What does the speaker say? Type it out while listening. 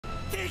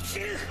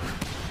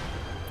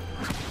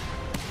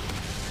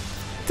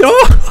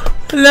Oh,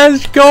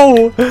 let's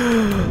go!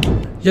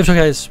 Yo, so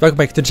guys, welcome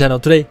back to the channel.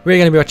 Today we're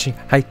gonna be watching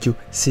Haikyuu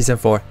Season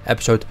 4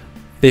 episode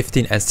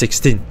 15 and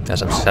 16.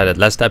 As I said,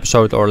 last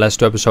episode or last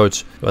two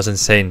episodes was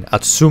insane.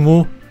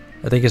 Atsumu,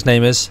 I think his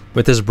name is,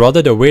 with his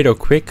brother, the weirdo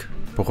Quick.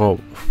 Bro,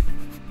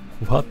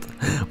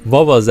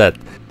 what was that?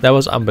 That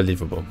was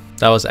unbelievable.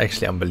 That was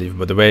actually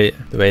unbelievable. The way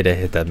they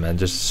hit that, man,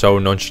 just so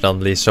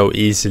nonchalantly, so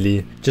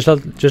easily.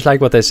 Just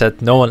like what they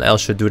said, no one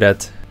else should do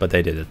that, but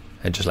they did it,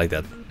 and just like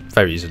that,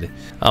 very easily.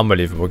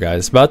 Unbelievable,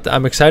 guys. But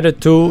I'm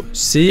excited to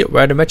see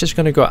where the match is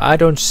gonna go. I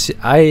do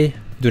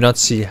not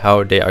see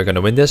how they are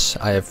gonna win this.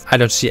 I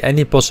don't see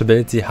any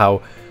possibility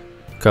how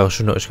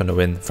Karasuno is gonna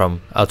win from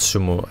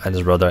Atsumu and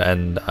his brother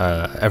and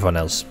everyone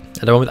else.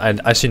 At the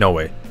moment, I see no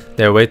way.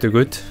 They're way too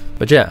good.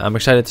 But yeah, I'm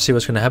excited to see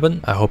what's gonna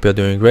happen. I hope you're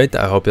doing great.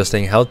 I hope you're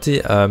staying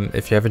healthy.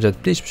 If you haven't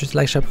yet, please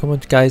like, subscribe,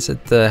 comment, guys.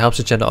 It helps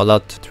the channel a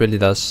lot. It really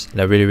does,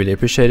 and I really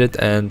appreciate it.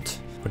 And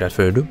without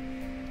further ado,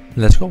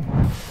 let's go.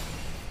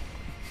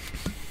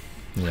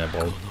 Yeah,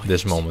 bro,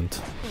 this moment,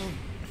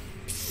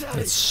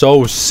 it's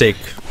so sick.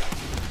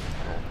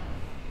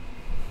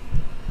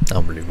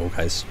 Unbelievable,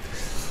 guys.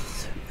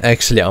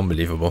 Actually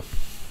unbelievable.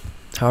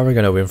 How are we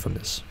gonna win from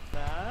this?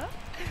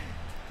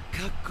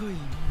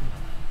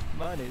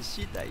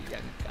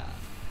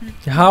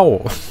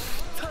 How?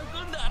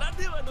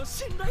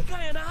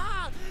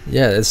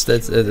 Yeah, it's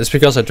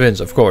because they're twins,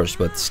 of course,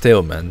 but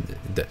still, man.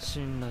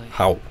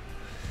 How?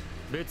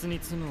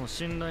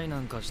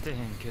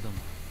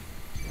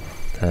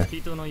 Huh.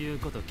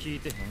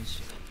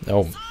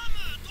 Oh.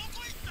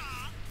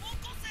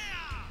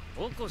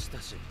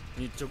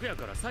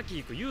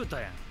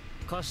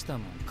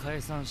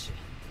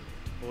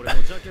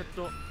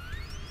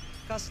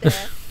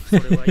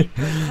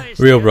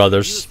 Real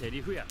brothers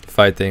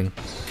fighting.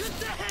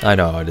 I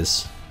know how it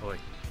is.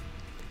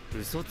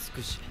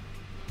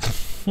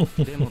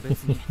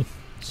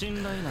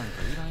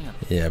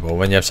 Yeah, but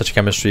when you have such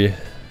chemistry,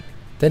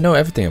 they know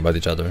everything about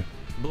each other.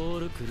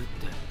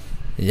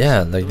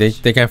 Yeah, like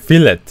they can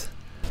feel it.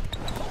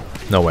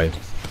 No way.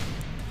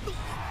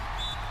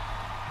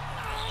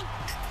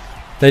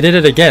 They did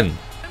it again.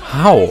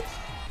 How?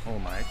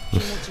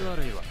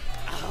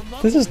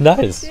 This is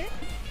nice.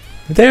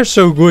 They're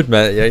so good,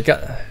 man.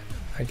 Yeah,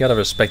 I gotta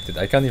respect it.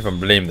 I can't even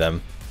blame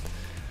them.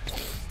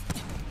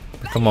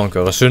 Come on,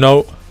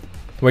 Karasuno,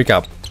 wake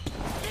up.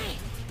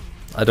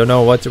 I don't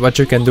know what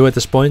you can do at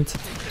this point.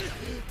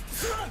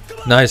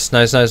 Nice.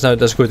 That's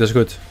good. That's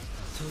good.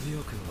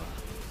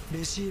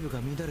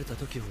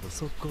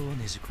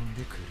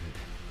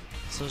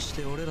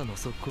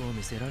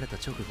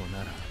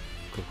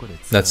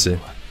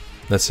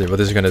 Let's see what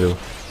is he gonna do.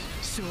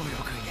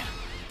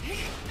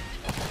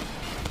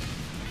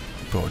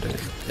 Bro,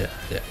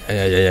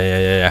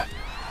 yeah.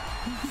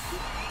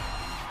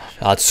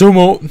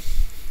 Atsumu,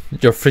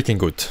 you're freaking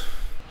good.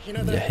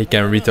 Yeah, he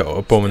can read the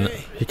opponent.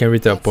 He can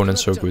read the opponent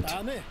so good.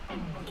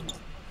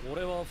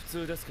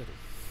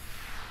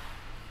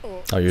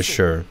 Are you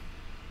sure?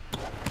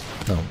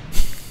 No.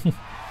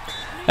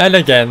 And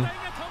again.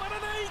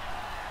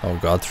 Oh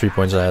god, 3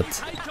 points ahead.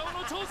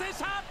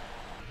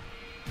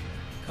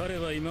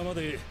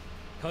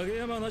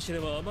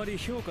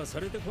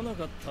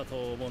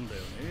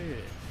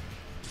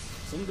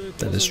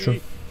 That is true.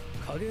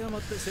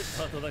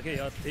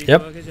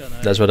 Yep,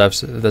 that's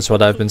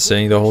what I've been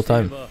saying the whole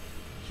time.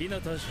 Yeah,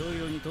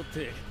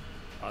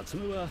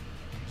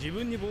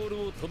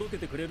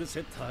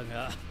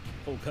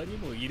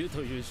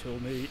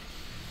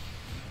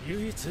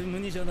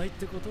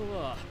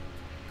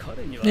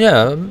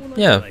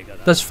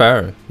 that's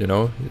fair, you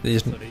know.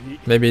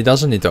 Maybe he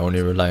doesn't need to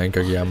only rely on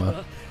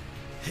Kageyama.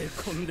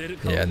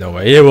 Yeah, no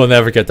way. He will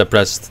never get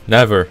depressed.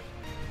 Never.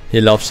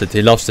 He loves it.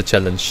 He loves the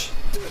challenge.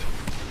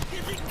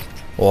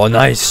 Oh,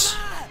 nice.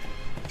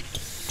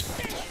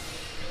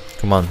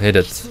 Come on, hit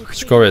it.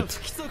 Score it.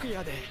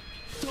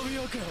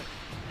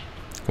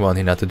 Come on,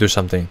 Hinata, do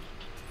something.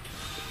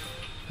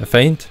 A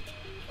feint?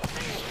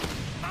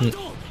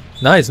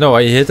 Nice. No,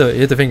 he hit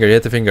the finger. He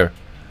hit the finger.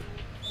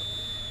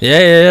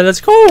 Yeah,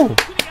 let's go.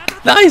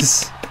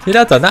 Nice.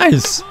 Hinata,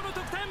 nice.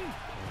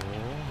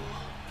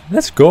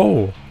 Let's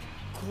go.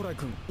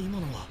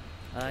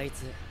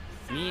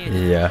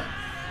 Yeah.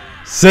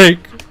 Sick.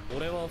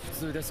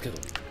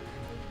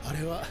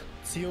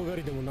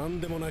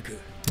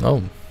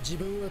 Oh.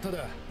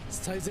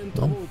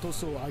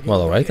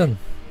 Well, alright then.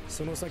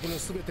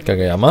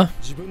 Kageyama.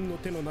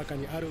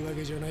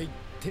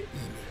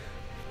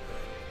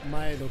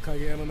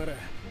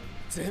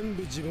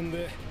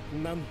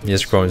 He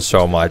has grown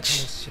so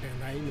much.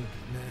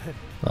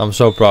 I'm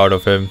so proud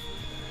of him.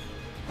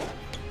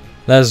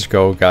 Let's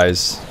go,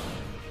 guys.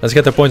 Let's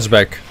get the points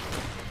back.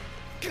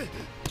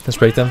 Let's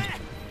break them.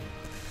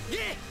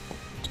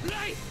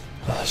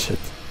 Oh shit.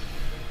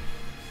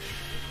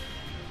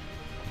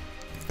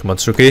 Come on,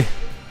 Tsuki.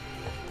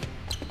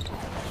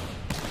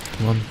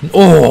 Come on.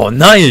 Oh,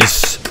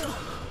 nice!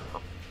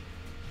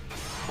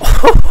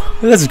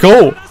 Let's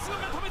go!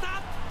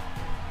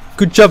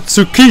 Good job,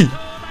 Tsuki!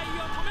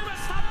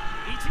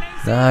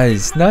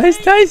 Nice,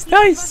 nice, nice,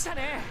 nice.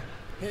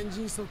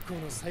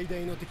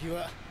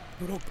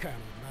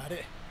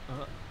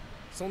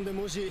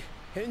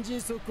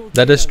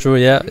 That is true,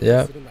 yeah,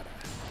 yeah.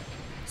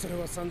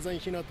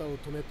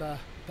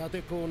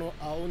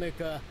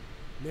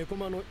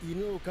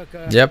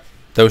 Yep,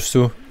 those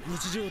two.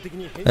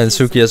 And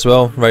Suki as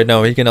well. Right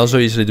now, he can also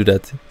easily do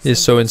that. He's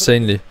so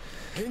insanely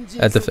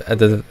at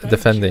the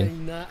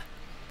defending.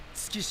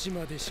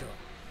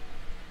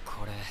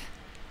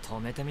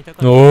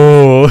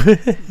 Oh,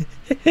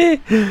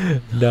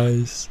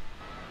 nice.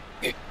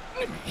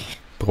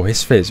 Bro,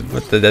 his face.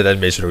 What, that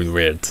makes it look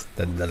weird.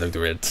 That looked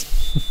weird.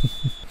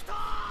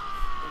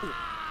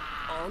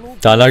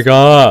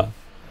 TANAKA.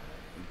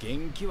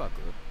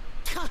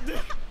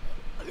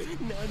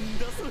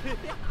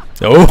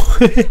 Oh,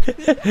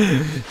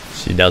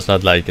 she does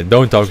not like it.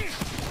 Don't talk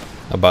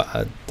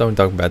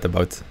bad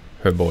about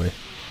her boy.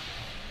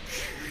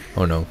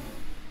 Oh no.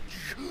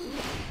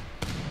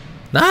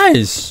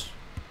 Nice.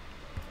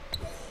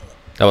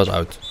 That was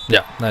out.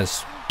 Yeah,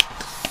 nice.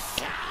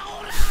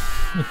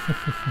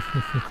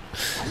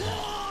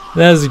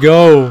 Let's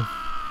go.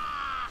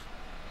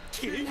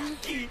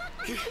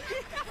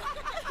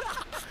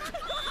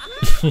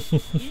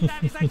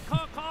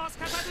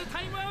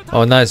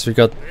 Oh, nice. We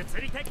got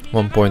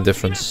 1 point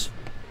difference.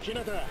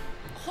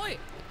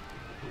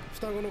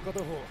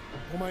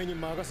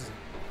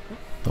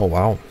 Oh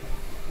wow.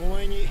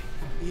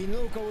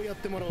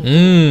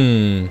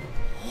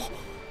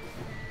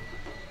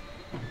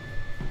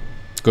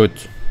 Good.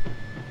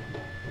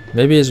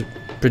 Maybe he's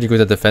pretty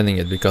good at defending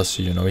it because,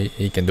 you know,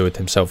 he can do it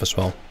himself as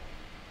well.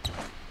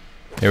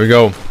 Here we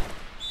go.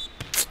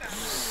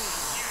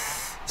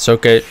 It's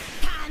okay.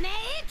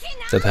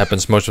 That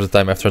happens most of the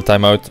time after a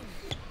timeout.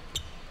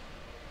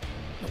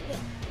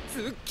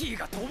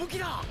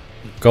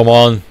 Come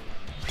on.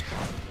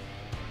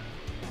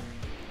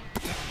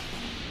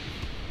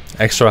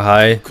 Extra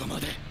high.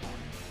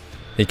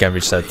 He can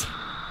reach that.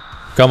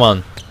 Come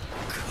on.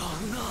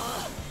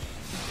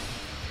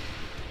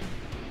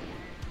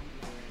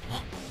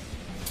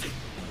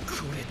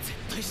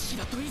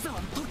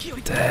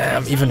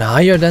 Damn, even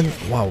higher than...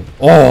 Wow.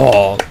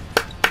 Oh!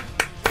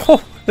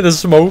 Oh, the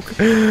smoke.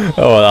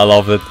 Oh, I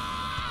love it.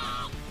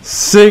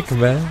 Sick,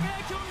 man.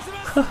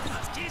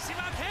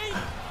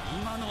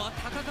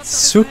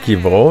 Suki,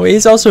 bro.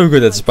 He's also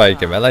good at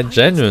spiking, man. Like,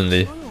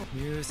 genuinely.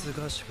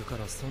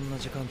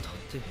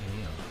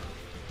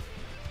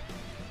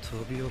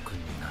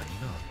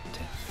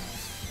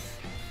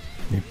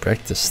 We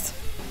practiced.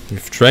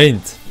 We've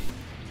trained.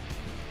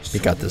 We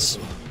got this.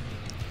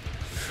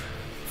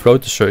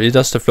 Floater serve. He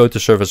does the floater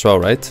serve as well,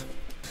 right?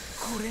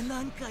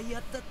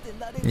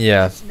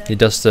 Yeah, he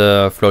does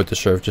the floater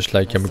serve just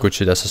like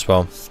Yamaguchi does as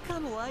well.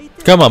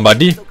 Come on,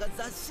 buddy.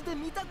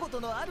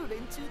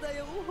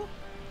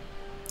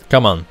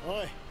 Come on.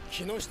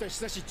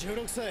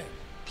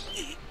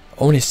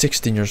 Only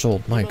 16 years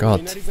old, my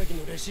god.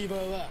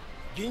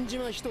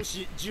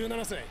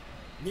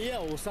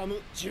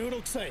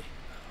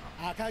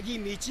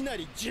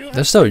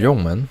 They're still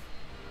young, man.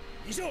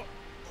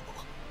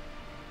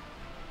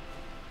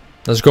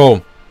 Let's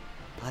go.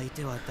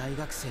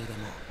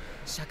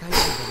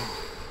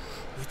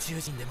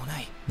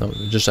 No,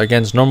 just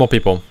against normal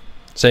people.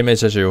 Same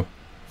age as you.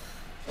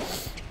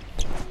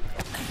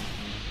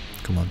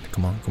 Come on,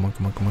 come on, come on,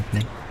 come on, come on, come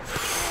on.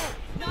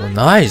 Oh,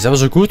 nice, that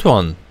was a good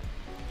one.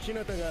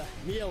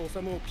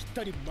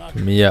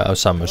 Mia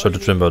Osamu, so the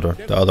twin brother,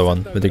 the other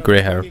one with the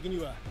grey hair.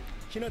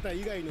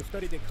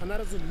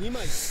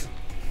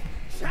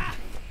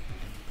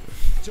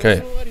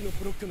 Okay.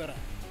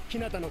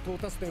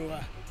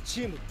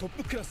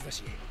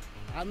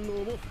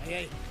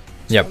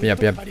 Yep,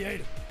 yep, yep.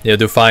 You'll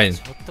do fine.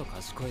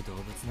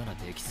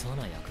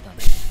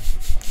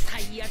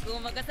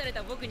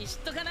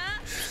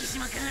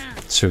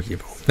 Suki,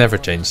 never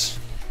change.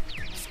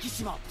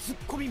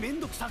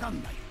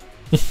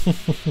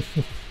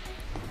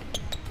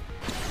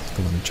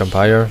 Come on, jump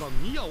higher.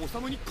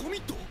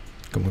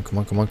 Come on, come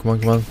on, come on, come on,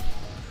 come on.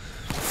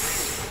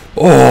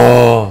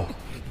 Oh!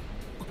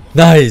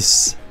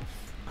 Nice!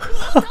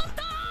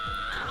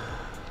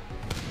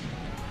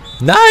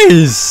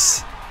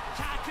 Nice!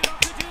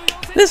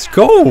 Let's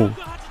go!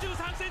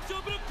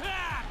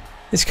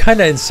 It's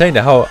kinda insane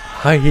how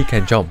high he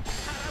can jump.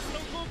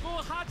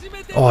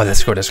 Oh,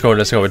 let's go, let's go,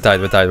 let's go. We're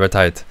tied, we're tied, we're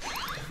tied.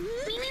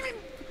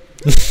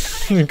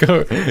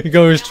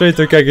 Going straight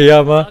to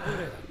Kageyama.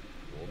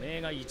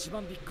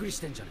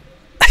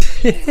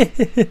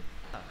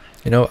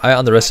 You know, I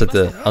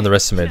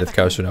underestimated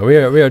Kaosuna.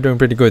 We are doing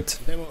pretty good.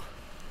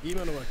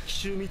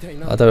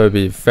 I thought it would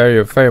be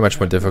very, very much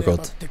more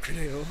difficult.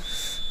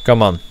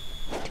 Come on.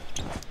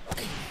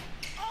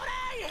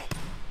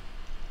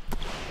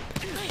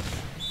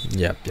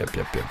 Yep, yep,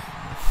 yep, yep.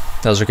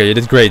 That was okay, you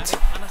did great.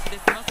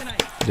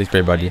 You did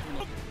great, buddy.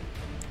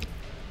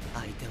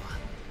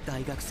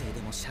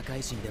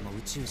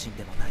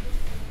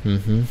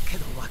 Mm-hmm.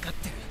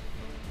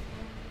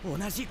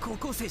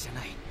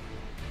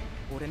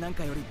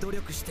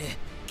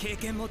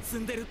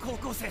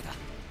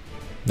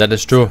 That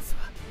is true.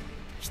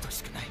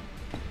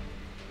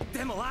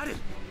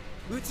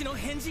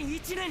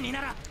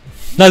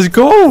 Let's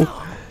go!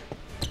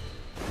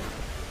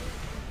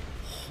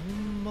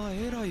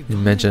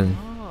 Imagine.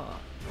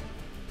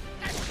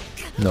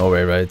 No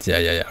way, right?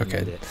 Yeah,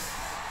 okay.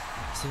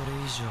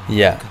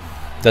 Yeah,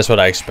 that's what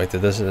I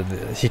expected.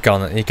 He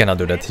cannot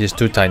do that. He's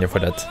too tiny for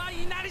that.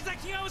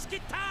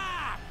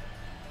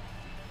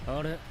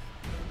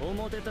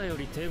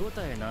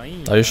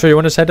 Are you sure you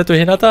want to say that to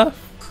Hinata?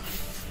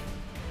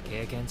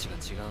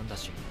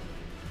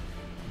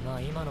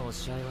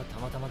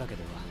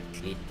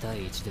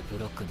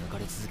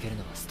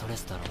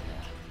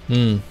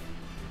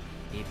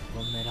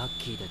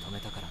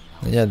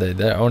 Yeah,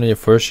 they're only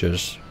first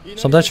years.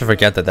 Sometimes you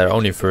forget that they're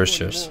only first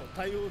years.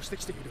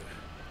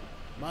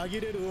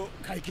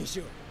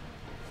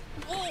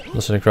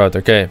 Listen to the crowd,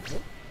 okay.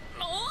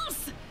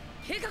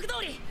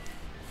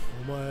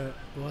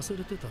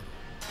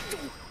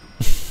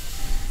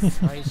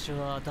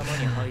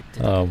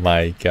 Oh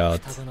my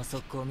god.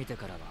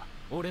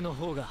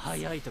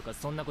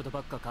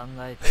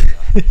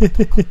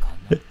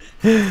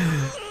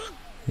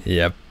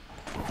 Yep.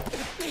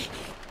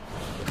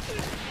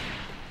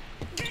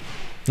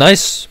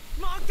 Nice.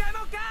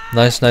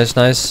 Nice.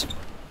 Nice.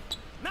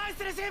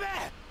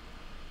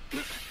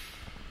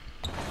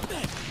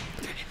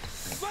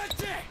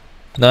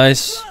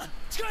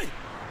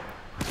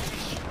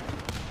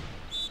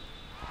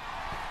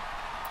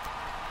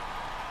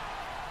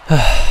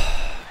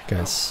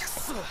 Guys.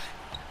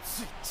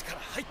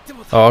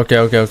 Oh, okay.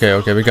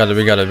 We got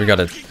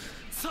it.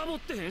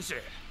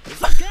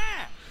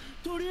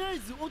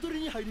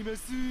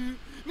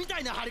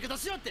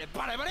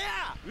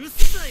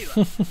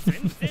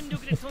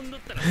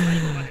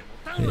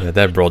 Yeah,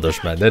 they're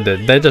brothers, man.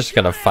 They're just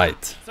gonna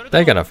fight.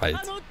 They're gonna fight.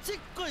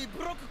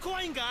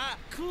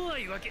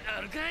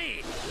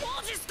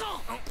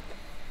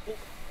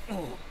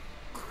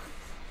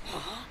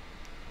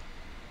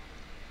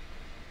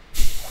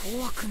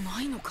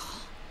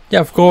 Yeah,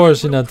 of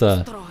course,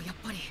 Hinata.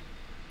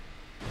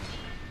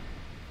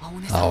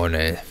 Oh,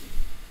 no.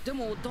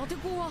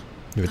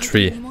 You're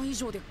 3.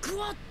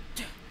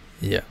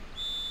 Yeah.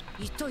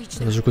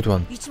 That was a good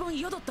one.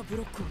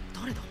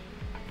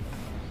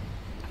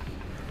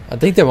 I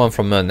think they won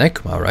from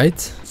Nekma,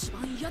 right?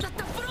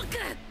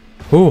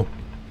 Who?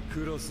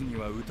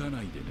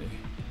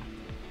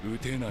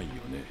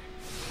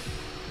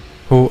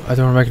 Who? I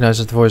don't recognize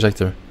that voice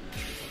actor.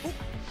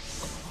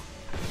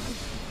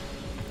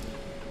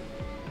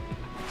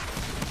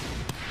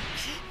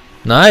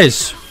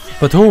 Nice!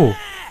 But who?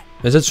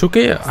 Is it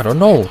Suki? I don't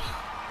know.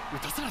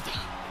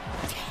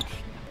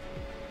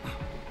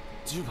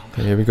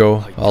 Okay, here we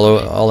go.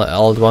 All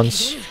at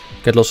once.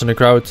 Get lost in the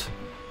crowd.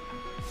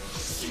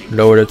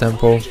 Lower the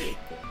tempo.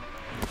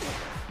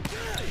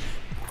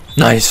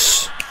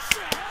 Nice!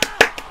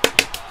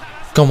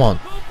 Come on.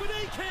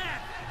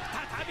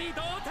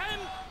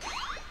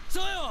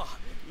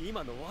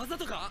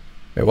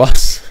 It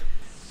was.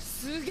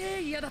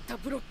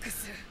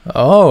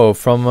 Oh,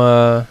 from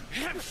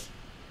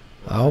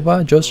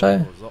Aoba,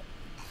 Josai?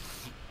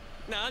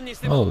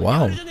 Oh,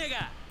 wow.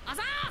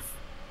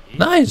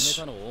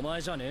 Nice!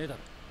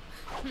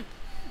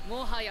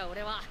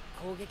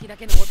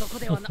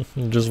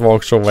 Just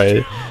walks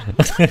away.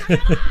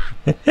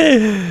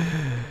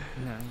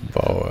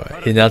 Wow,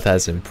 Hinata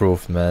has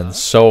improved, man,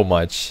 so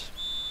much.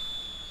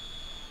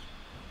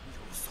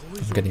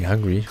 I'm getting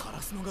hungry.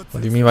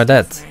 What do you mean by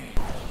that?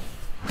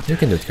 You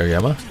can do it,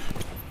 Kageyama.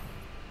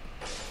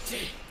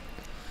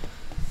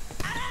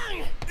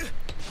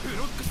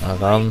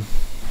 Aram.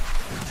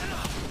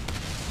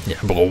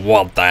 Yeah, bro,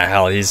 what the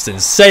hell? He's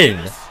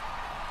insane!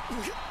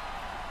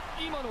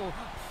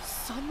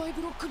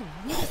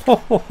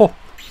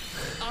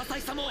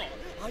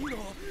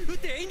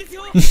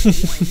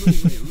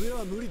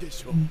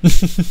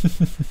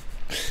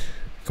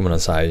 Come on,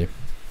 Asai.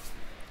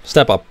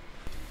 Step up.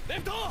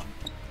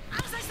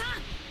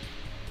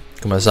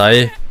 Come on,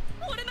 Asai.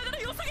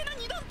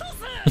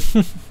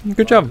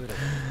 Good job.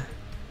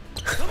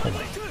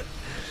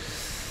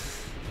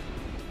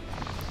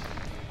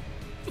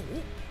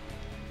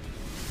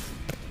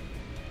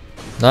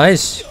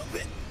 Nice.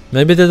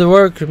 Maybe it didn't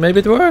work. Maybe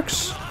it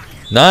works.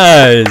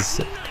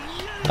 Nice.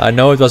 I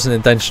know it wasn't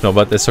intentional,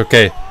 but it's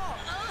okay.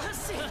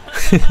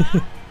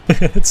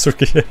 It's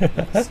okay.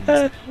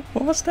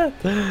 What was that?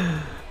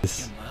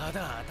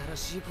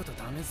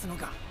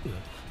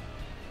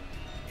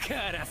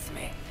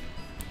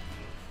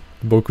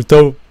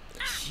 Bokuto.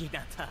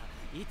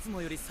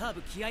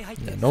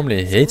 Yeah,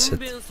 normally he hates it.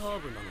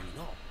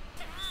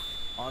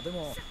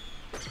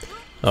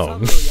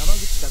 Oh.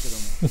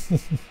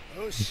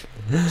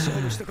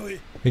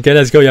 Okay,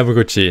 let's go,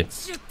 Yamaguchi.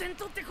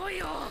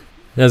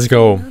 Let's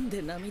go.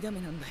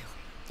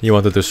 He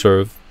wanted to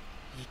serve.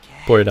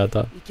 Poor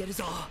Hinata.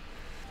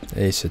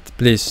 Ace it,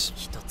 please.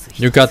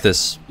 You got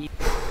this.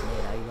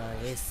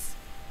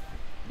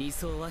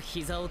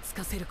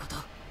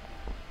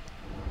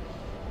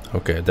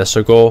 Okay, that's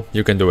the goal.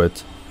 You can do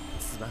it.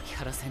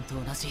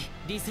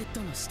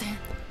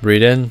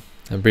 Breathe in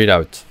and breathe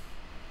out.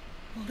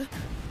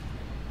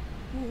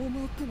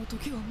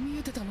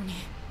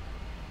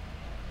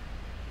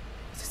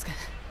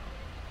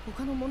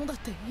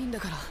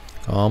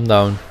 Calm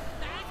down.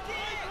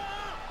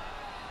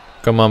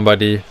 Come on,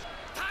 buddy.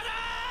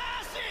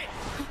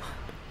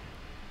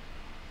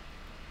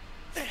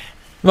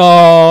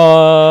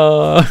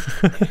 Oh.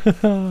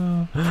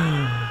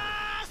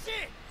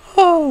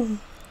 Oh.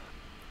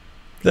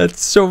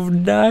 That's so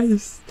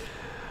nice.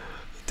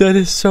 That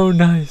is so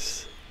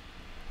nice.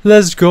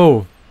 Let's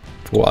go.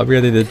 Wow, I'm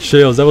getting the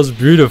chills. That was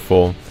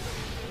beautiful.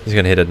 He's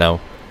gonna hit it now.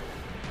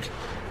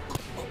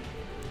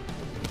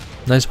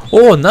 Nice.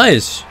 Oh,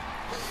 nice.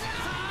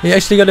 He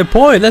actually got a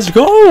point. Let's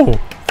go.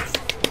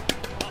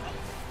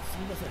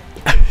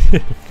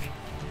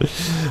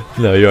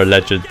 No, you're a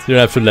legend. You're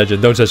an absolute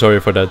legend. Don't say sorry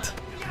for that.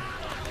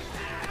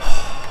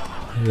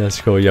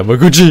 Let's go,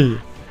 Yamaguchi.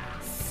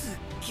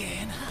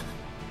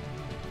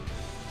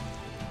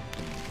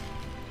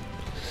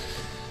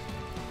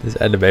 This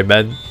anime,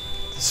 man.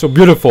 So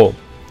beautiful.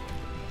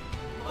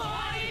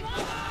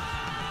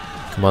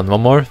 Come on,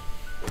 one more.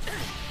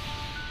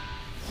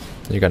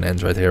 You're gonna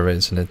end right here,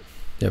 isn't it?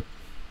 Yep.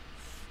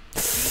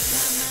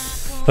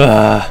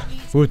 Ah,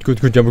 good,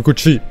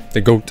 Yamaguchi.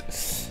 The GOAT.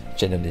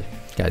 Genuinely.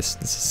 Guys,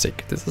 this is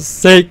sick. This is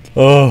sick.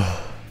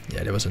 Oh.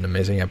 Yeah, that was an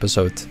amazing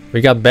episode.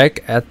 We got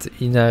back at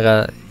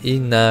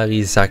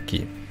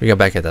Inarizaki. We got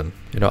back at them.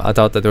 You know, I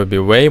thought that it would be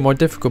way more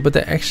difficult, but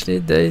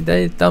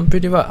they done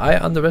pretty well. I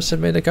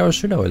underestimated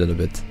Karasuno a little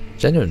bit.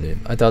 Genuinely.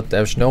 I thought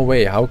there's no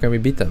way. How can we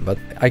beat them? But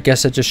I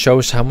guess it just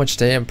shows how much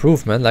they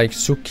improve, man. Like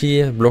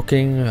Suki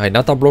blocking,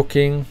 Hinata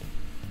blocking.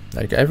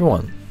 Like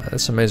everyone.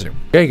 That's amazing.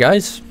 Okay,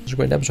 guys. It was a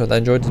great episode. I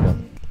enjoyed it,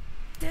 man.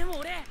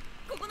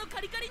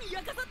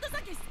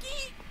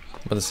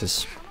 What is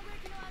this?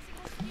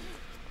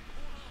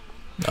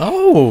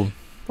 Oh!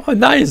 Oh,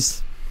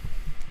 nice!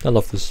 I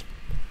love this.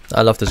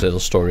 I love this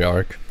little story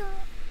arc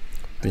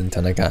between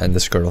Tanaka and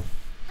this girl.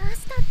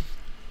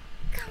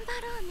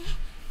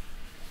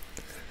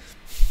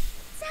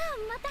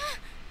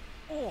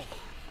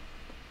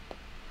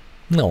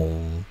 No.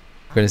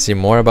 We're gonna see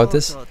more about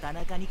this?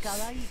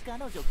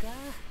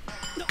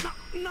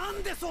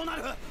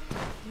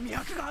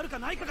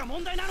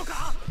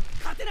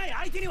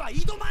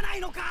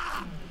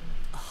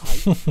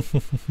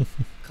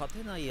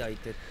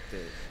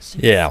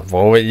 Yeah,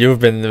 well, you've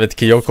been with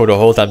Kyoko the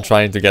whole time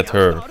trying to get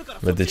her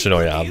with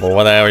Ichinoya, but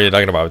what the hell are you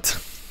talking about?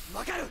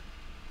 What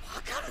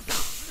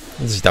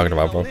is he talking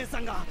about, bro?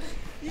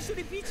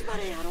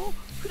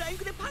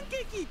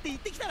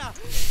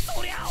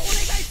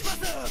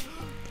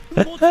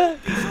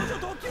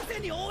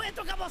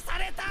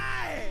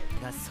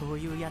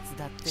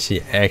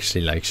 She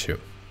actually likes you.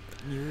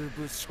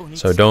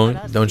 So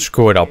don't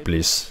screw it up,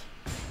 please.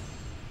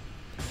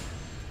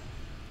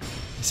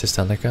 Is this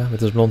Tanaka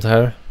with his blonde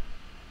hair?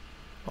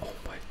 Oh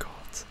my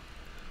god.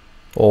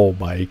 Oh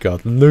my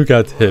god, look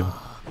at him.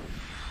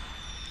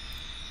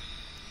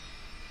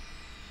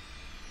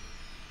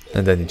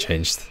 And then he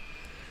changed.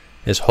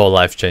 His whole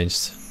life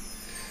changed.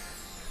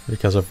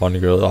 Because of one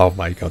girl. Oh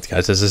my god,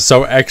 guys, this is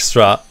so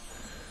extra.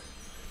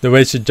 The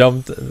way she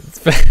jumped.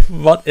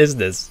 What is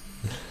this?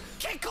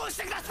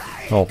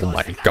 Oh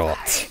my god.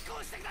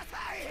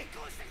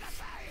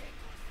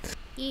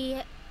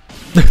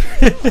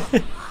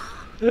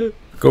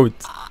 Good.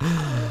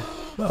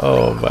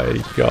 Oh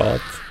my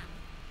god.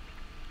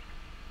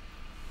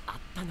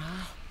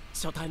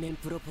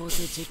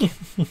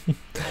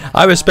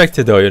 I respect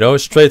it though, you know,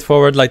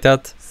 straightforward like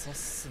that.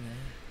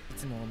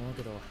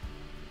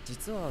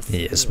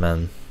 He is,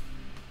 man.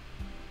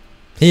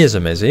 He is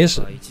amazing. He is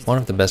one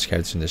of the best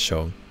characters in this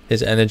show.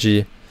 His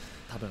energy.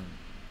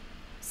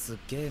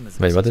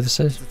 Wait, what did it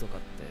say?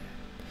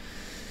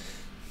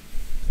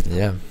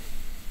 Yeah.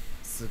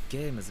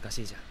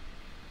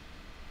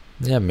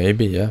 Yeah,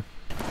 maybe, yeah.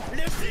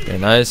 Okay,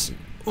 nice.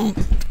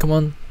 Come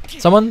on.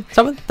 Someone,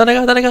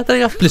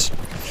 Tanaka, please.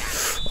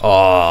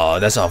 Oh,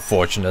 that's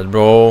unfortunate,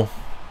 bro.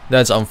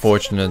 That's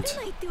unfortunate.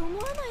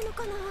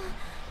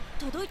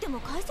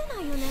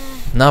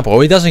 Nah, bro,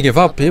 he doesn't give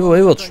up. He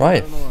will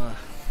try.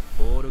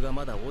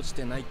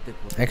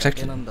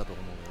 Exactly.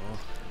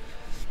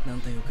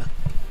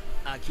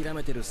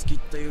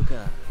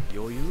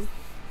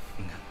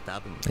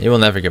 He will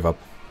never give up.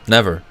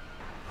 Never.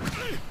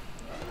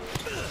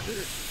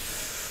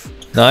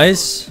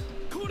 Nice.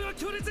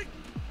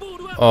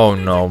 Oh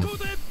no.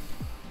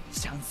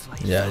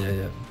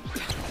 Yeah.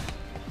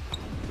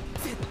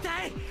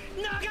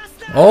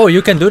 Oh,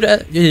 you can do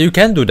that? Yeah, you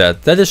can do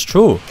that. That is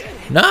true.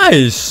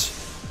 Nice.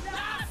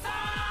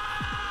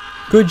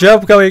 Good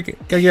job,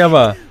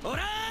 Kageyama.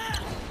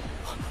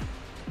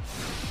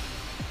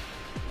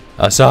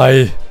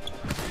 Asahi.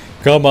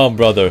 Come on,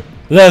 brother.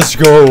 Let's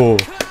go.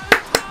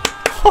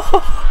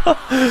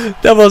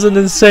 That was an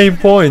insane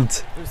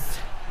point.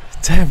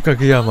 Damn,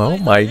 Kageyama. Oh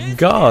my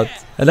god.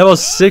 And that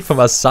was sick from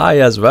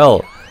Asahi as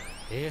well.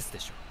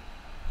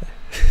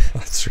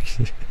 That's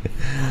really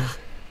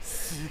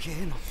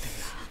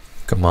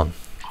Come on.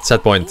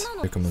 Set point.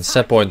 Come on,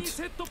 set point.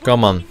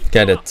 Come on,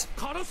 get it.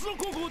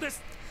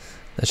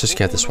 Let's just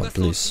get this one,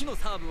 please. We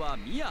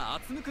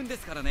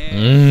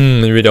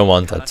don't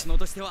want that.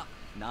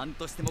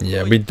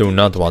 Yeah, we do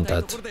not want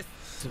that.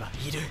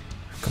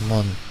 Come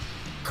on.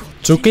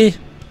 Tsuki?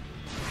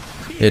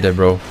 Hit it,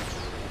 bro.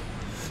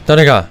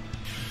 Tanaka!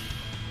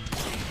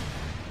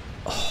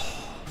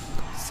 Oh.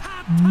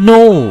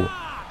 No!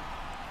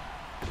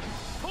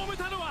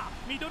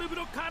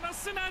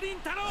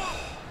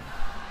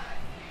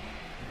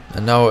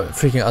 And now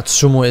freaking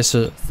Atsumo is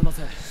a...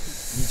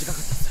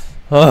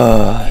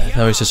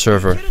 now he's a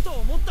server.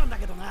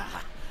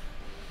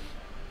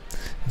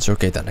 It's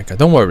okay, Tanaka,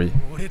 don't worry.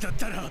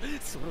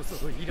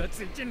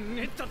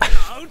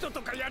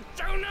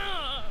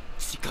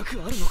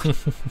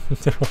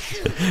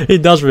 He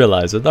does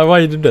realize it. Why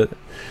you do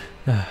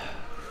that?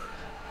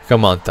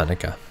 Come on,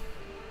 Tanaka.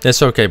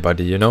 It's okay,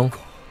 buddy, you know?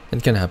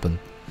 It can happen.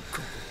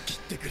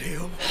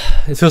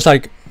 It feels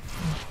like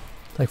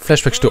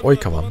flashbacks to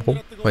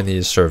Oikawa when he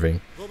is serving.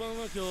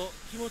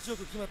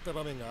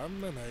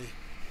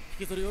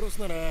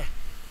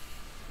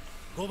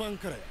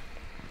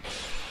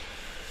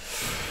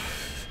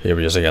 Here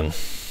he is again.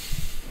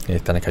 Hey,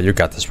 Tanaka, you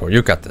got this, bro.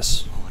 You got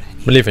this.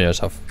 Believe in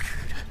yourself.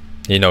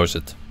 He knows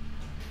it.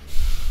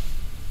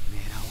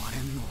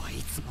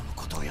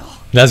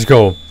 Let's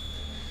go.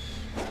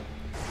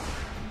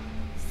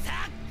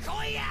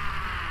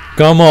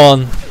 Come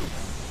on.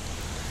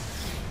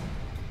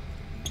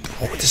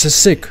 Oh, this is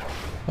sick.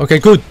 Okay,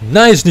 good.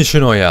 Nice,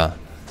 Nishinoya.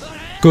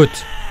 Good.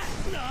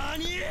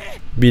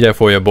 Be there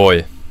for your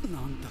boy.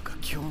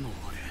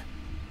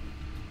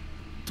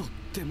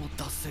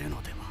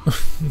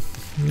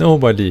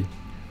 Nobody.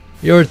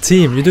 You're a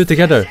team. You do it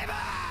together.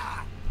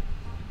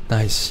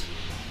 Nice.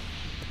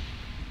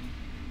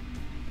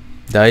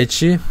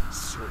 Daichi.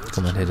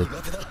 Come on, hit it.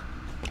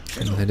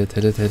 Come on, hit it,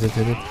 hit it, hit it,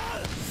 hit it.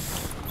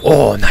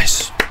 Oh,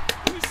 nice.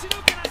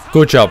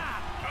 Good job.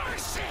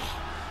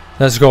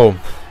 Let's go.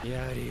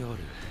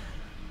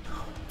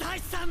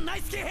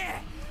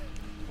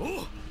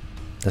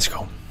 Let's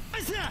go.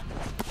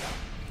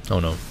 Oh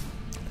no.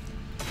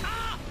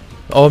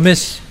 Oh,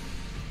 miss.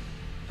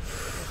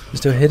 You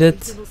still hit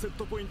it?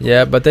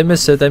 Yeah, but they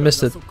missed it. They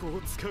missed it.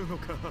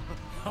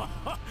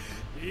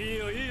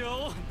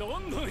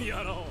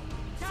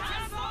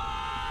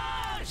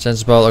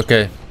 Sense ball,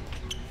 okay.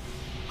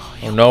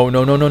 Oh no,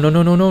 no, no, no, no,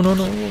 no, no, no, no,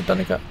 no,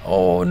 Tanaka.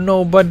 Oh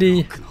no,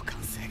 buddy.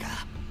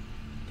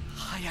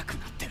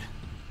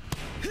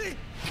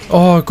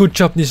 Oh, good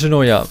job,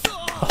 Nishinoya.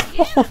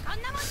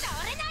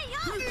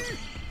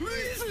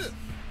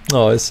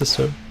 Oh, it's just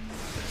so.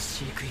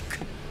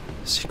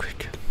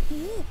 Secret.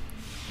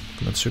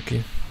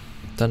 Matsuki.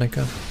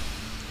 Tanaka.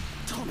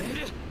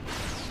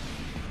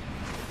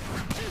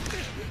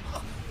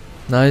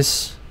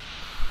 Nice.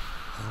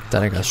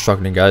 Tanaka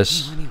struggling,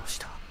 guys.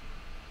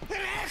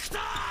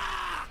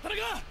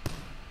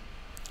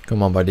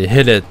 Come on, buddy,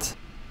 hit it.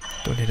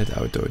 Don't hit it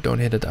out, though. Don't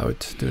hit it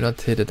out. Do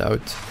not hit it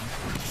out.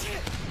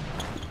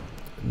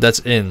 That's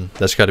in.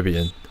 That's gotta be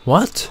in.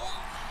 What?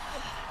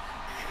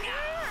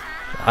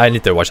 I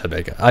need to watch that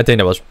back. I think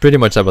that was pretty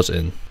much that was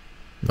in.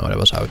 No, that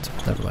was out.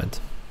 Never mind.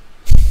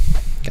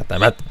 God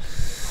damn it.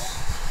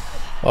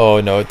 Oh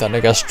no,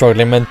 Tanaka's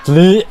struggling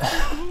mentally.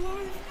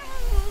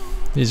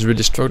 He's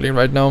really struggling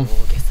right now.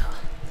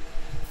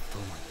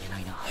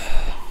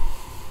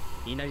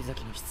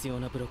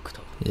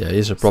 Yeah,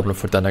 he's a problem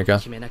for Tanaka.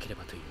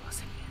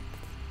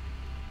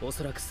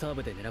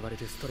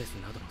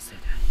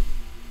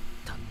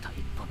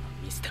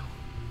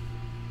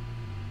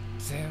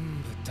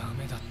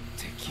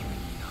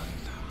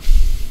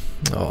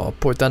 Oh,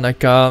 poor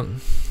Tanaka.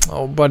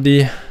 Oh,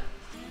 buddy.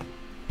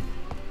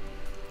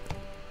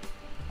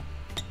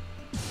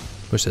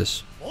 Who's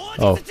this?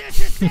 Oh.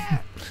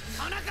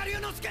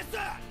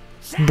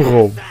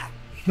 Bro.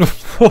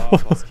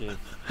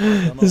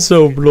 He's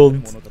so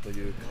blonde.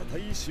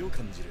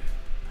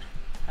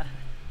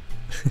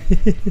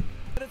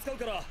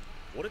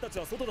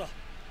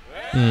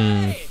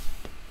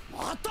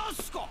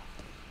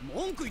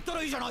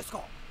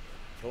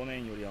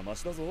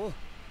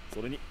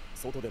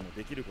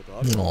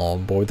 Oh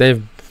boy,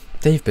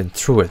 they've been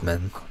through it,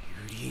 man.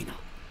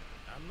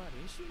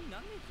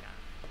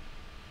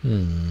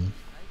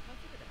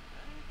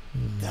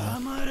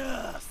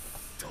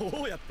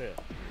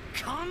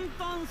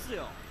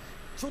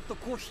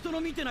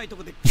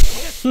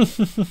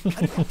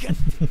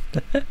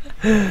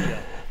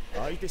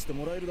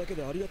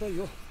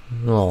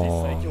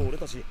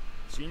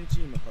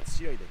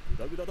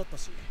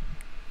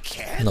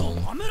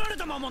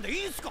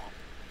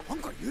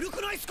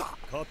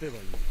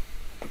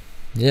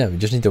 Yeah, we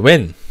just need to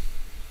win.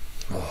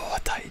 Oh,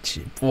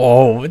 Daichi.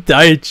 Whoa,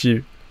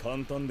 Daichi.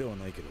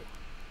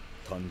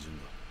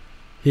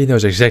 He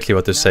knows exactly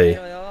what to say.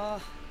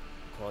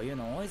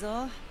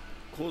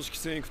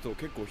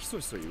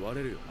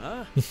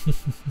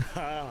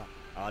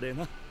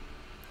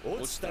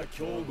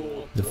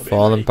 The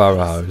fallen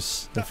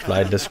powerhouse, the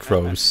flightless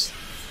crows.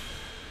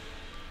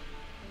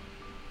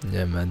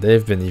 Yeah, man,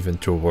 they've been even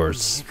through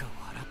worse.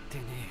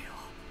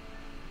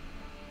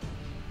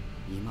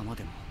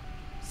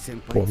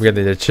 Oh, I'm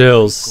getting the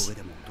chills.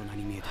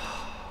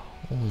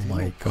 Oh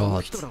my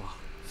god.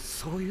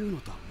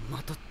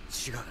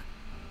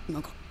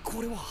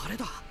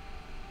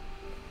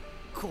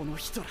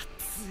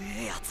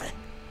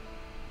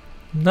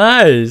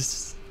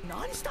 Nice.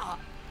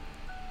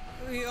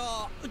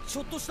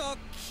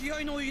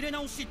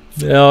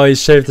 Oh, he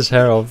shaved his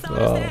hair off.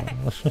 Oh.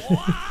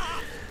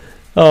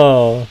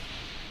 Oh,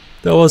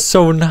 that was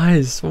so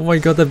nice. Oh my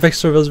god, that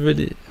backstory was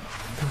really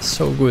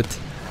so good.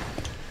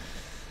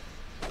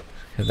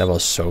 And that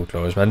was so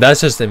close, man.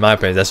 That's just, in my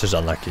opinion, that's just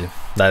unlucky.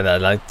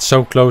 Like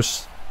so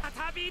close.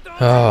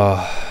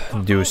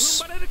 Oh,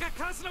 deuce.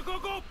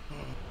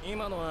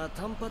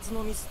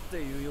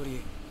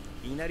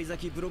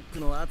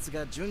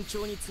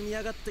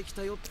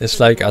 It's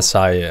like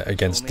Asai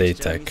against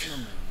Daytech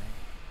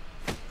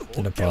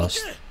in the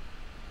past.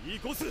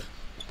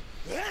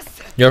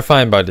 You're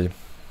fine, buddy.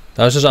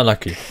 That was just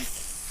unlucky.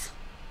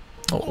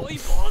 Oh.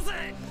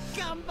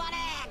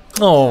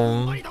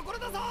 Oh.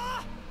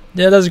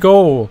 Yeah, let's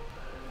go.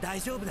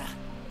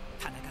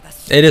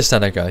 It is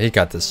Tanaka. He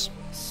got this.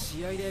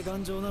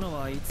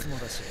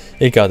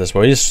 He got this,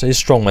 bro. He's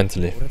strong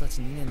mentally.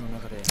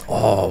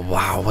 Oh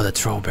wow, what a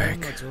throwback.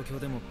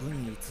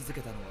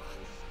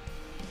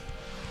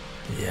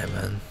 Yeah,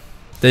 man.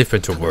 They've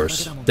been through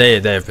worse.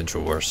 They've been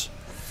through worse.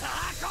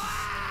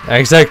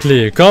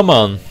 Exactly. Come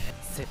on.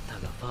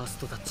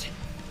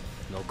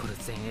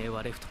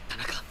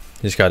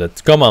 He's got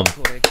it. Come on.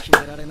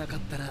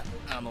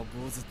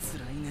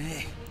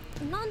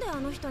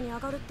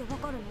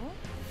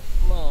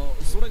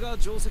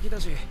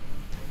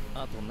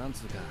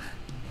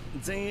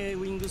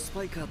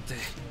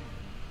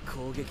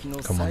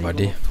 Come on,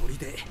 buddy.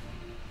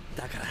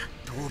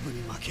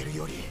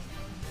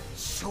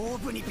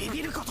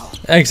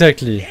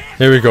 Exactly.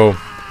 Here we go.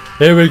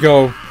 Here we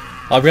go.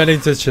 I'm getting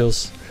the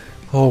chills.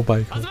 Oh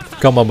my god.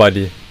 Come on,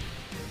 buddy.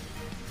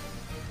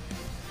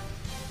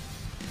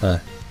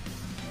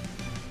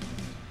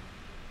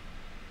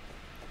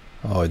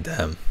 Oh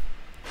damn.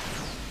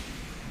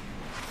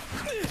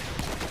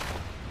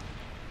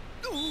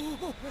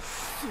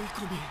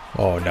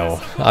 Oh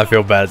no, I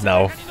feel bad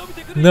now.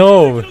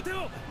 No!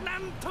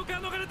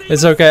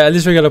 It's okay, at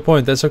least we got a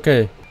point, that's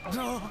okay.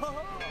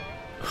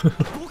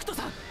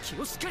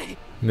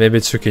 Maybe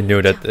Tsuki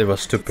knew that it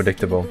was too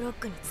predictable.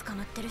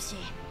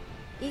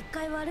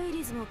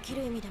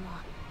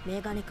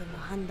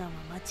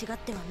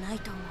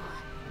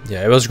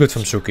 Yeah, it was good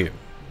from Tsuki.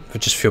 I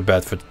just feel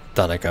bad for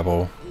Tanaka,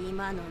 bro.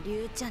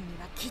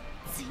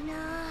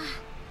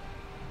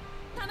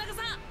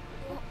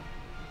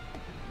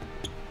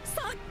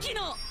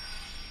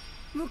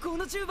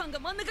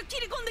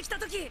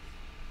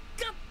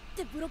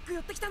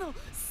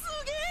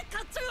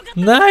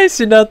 Nice,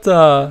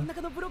 Hinata!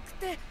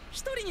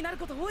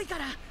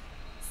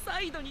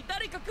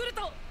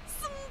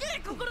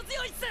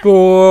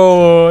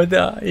 Oh,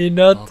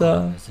 Hinata!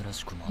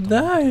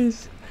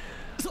 Nice!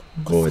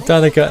 Oh,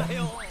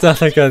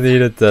 Tanaka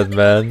needed that,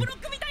 man.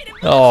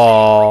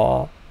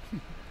 Oh,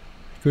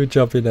 good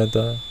job,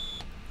 Hinata.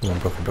 Come on,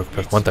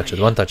 block. One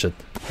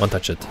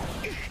touch it.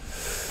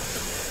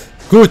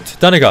 Good,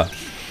 Tanaka.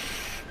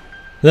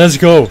 Let's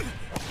go.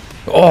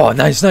 Oh,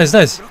 nice.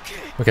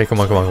 Okay, come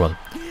on.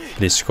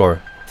 Please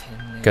score.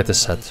 Get the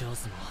set.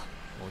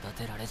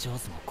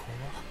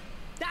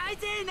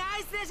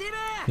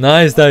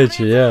 Nice,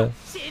 Daichi, yeah.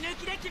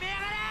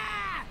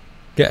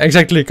 Yeah,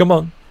 exactly, come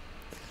on.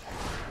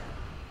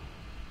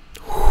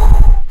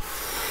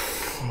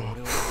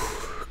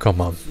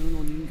 Come on.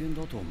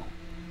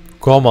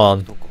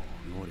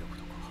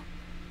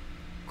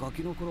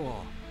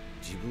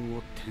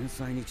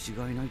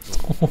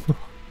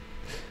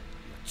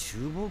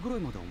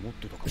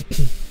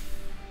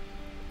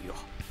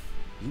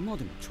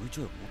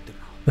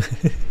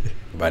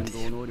 Buddy.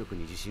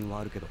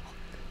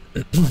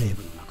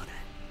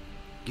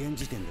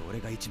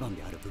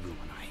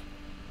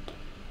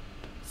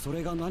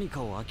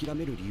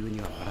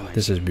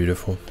 This is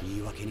beautiful.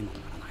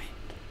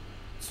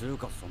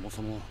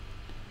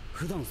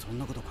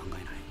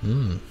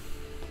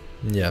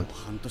 Yeah.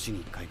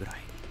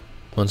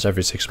 Once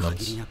every 6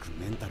 months.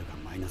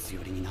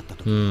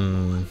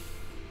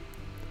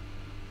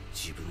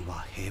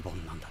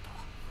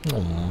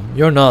 Oh,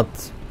 you're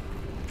not.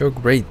 You're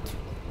great.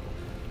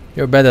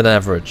 You're better than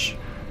average.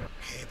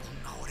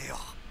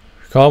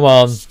 Come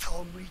on.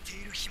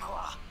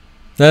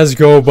 Let's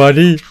go,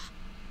 buddy.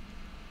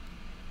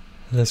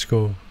 Let's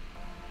go.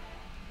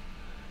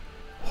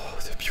 Oh,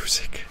 the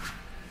music.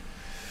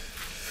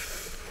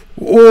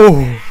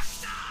 Oh.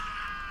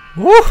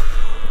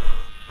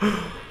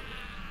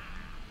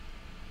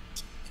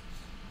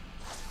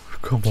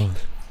 Come on.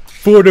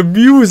 For the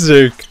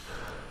music.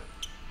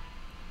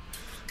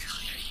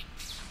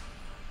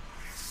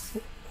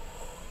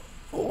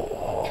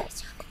 Oh,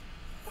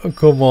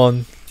 come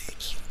on.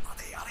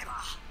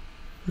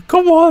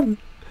 Come on.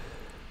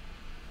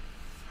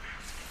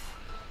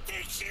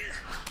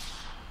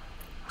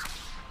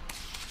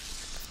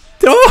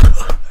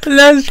 Oh,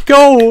 let's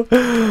go.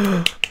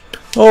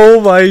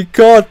 Oh my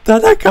god,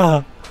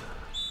 Tanaka.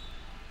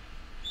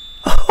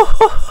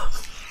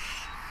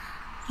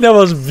 That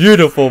was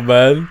beautiful,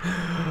 man.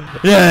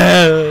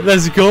 Yeah,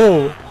 let's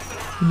go.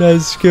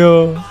 Let's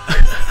go.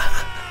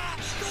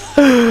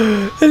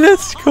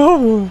 Let's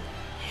go.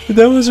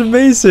 That was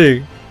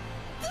amazing.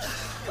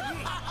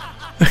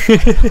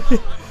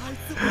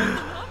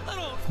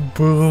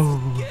 Bro.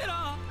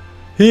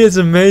 He is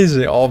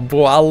amazing. Oh,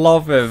 bro, I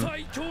love him.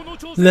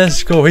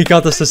 Let's go. He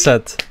got us the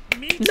set.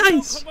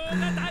 Nice.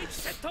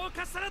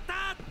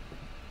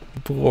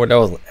 Bro, that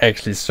was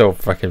actually so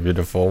fucking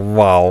beautiful.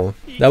 Wow.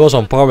 That was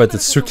on par with the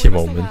Tsuki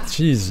moment.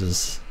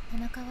 Jesus.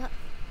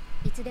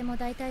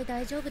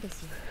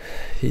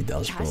 He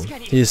does, bro.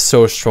 He is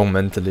so strong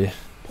mentally.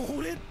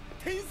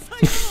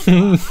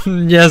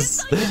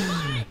 Yes.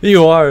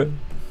 You are.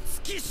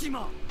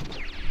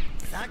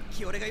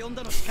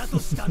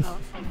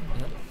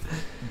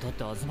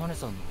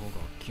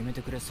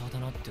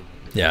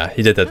 Yeah,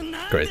 he did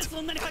that great.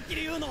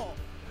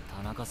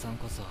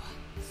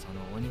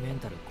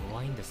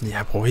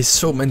 Yeah, bro, he's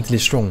so mentally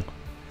strong.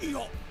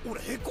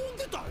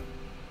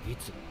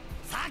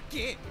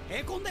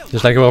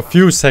 Just like about a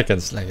few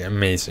seconds, like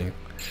amazing.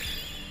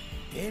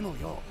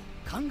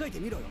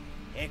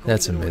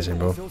 That's amazing,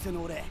 bro.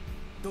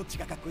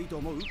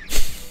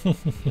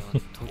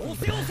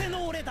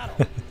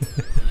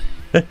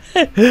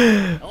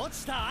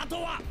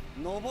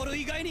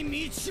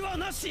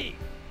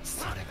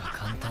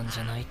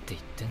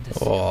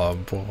 Oh,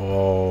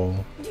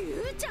 bro.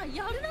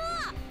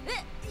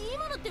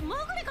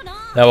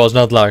 That was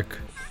not luck.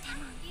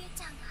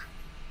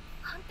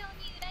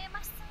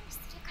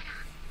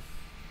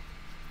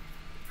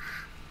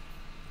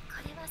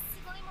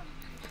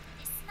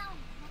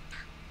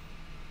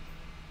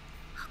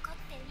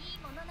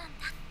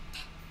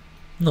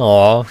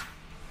 No.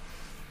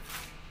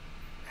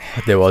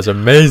 That was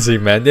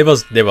amazing, man. They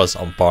was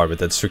on par with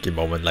that Tsuki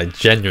moment, like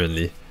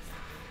genuinely.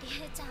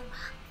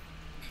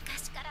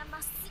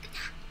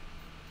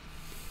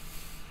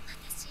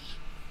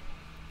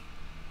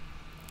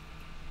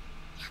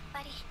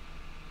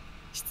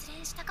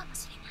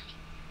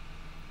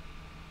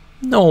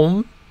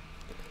 No.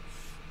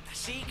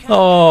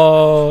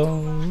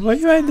 Oh, why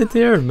you ended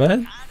here,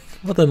 man?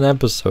 What an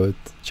episode.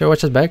 Should I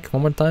watch it back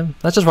one more time?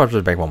 Let's just watch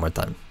it back one more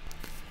time.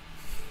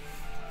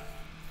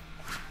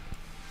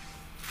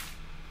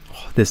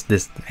 Oh, this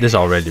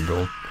already,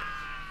 bro.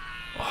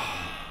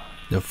 Oh,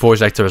 the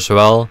voice actor as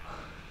well.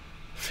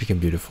 Freaking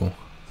beautiful.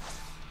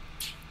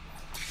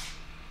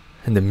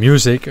 And the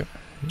music.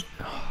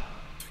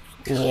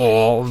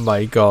 Oh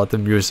my god, the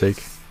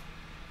music.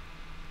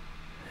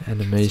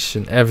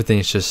 Animation, everything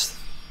is just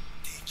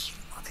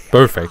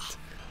perfect.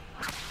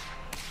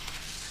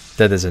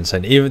 That is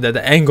insane. Even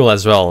the angle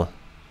as well.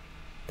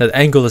 That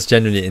angle is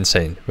genuinely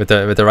insane. With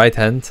the right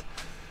hand.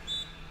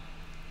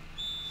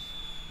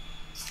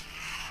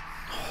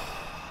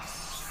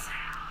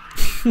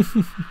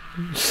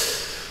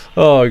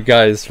 Oh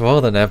guys,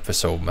 what an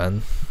episode,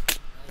 man.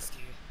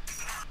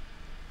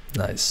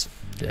 Nice.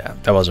 Yeah,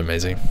 that was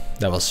amazing.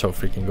 That was so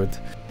freaking good.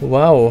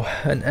 Wow,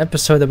 an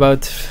episode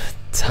about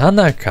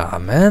Tanaka,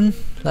 man.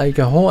 Like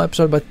a whole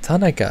episode about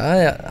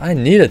Tanaka. I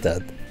needed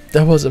that.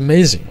 That was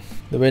amazing.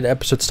 The way the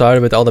episode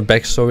started with all the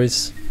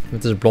backstories.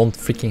 With his blonde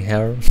freaking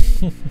hair.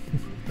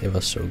 It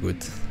was so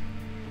good.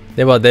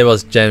 They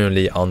was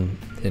genuinely on,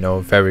 you know,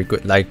 very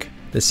good. Like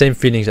the same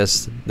feelings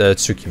as the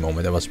Tsuki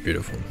moment. That was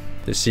beautiful.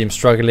 To see him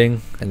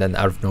struggling and then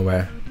out of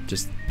nowhere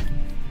just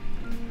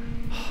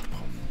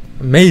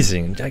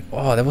amazing. Like,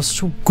 oh, that was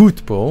so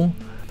good, bro.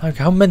 Like,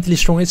 how mentally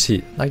strong is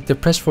he? Like,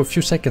 depressed for a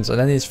few seconds and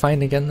then he's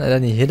fine again and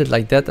then he hit it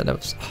like that and that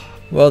was...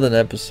 Well an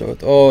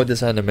episode. Oh,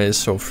 this anime is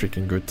so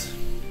freaking good.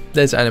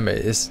 This anime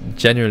is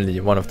genuinely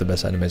one of the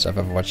best animes I've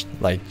ever watched.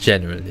 Like,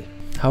 genuinely.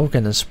 How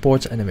can a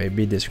sports anime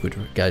be this good,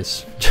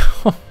 guys?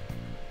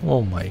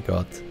 Oh my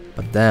god.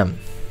 But damn.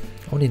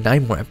 Only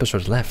 9 more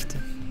episodes left.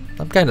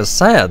 I'm kind of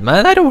sad,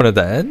 man. I don't want it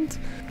to end.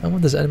 I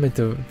want this anime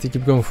to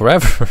keep going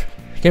forever.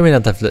 Can we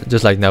not have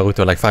just like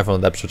Naruto, like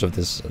 500 episodes of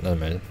this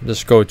anime?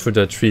 Just go through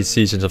the 3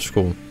 seasons of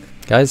school.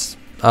 Guys,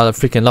 I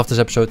freaking love this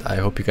episode. I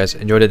hope you guys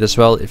enjoyed it as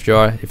well. If you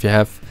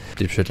have,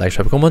 please like,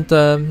 subscribe, comment.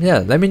 Yeah,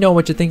 let me know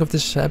what you think of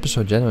this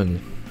episode genuinely.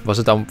 Was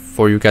it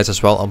for you guys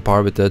as well on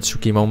par with the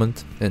Tsuki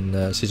moment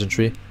in season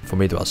 3? For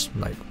me it was.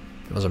 Like,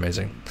 it was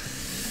amazing.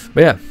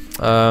 But yeah,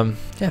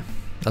 yeah,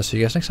 I'll see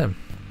you guys next time.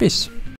 Peace.